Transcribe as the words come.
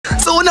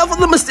So enough of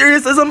the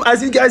mysteriousism.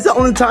 As you guys saw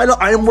on the title,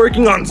 I am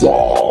working on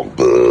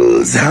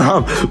zombies.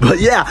 But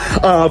yeah,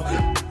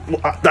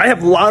 I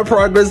have a lot of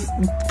progress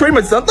pretty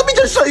much done. Let me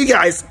just show you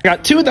guys. I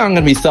got two that I'm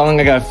gonna be selling.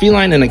 I got a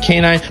feline and a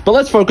canine, but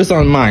let's focus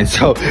on mine.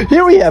 So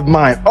here we have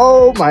mine.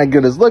 Oh my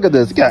goodness, look at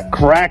this. Got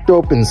cracked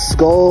open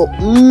skull.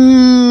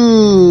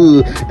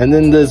 Ooh. And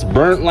then this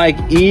burnt like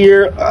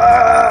ear.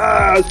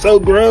 Ah, so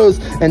gross.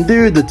 And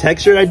dude, the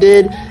texture I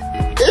did,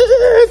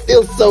 it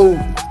feels so,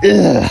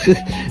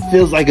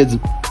 feels like it's,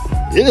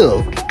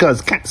 ew,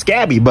 because it's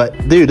scabby.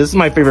 But dude, this is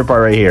my favorite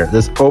part right here.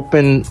 This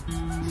open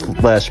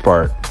flesh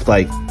part.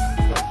 Like,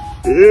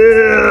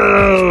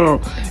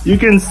 ew, you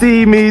can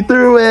see me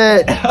through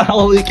it.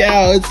 Holy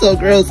cow, it's so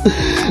gross.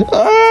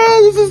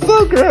 Oh, this is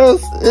so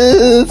gross.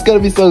 It's gonna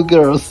be so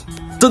gross.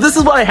 So this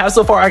is what I have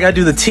so far. I gotta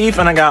do the teeth,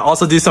 and I gotta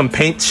also do some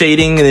paint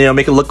shading and, you know,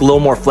 make it look a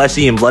little more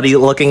fleshy and bloody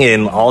looking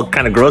and all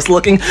kind of gross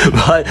looking.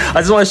 But I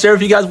just want to share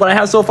with you guys what I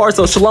have so far.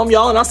 So shalom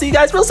y'all, and I'll see you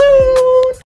guys real soon.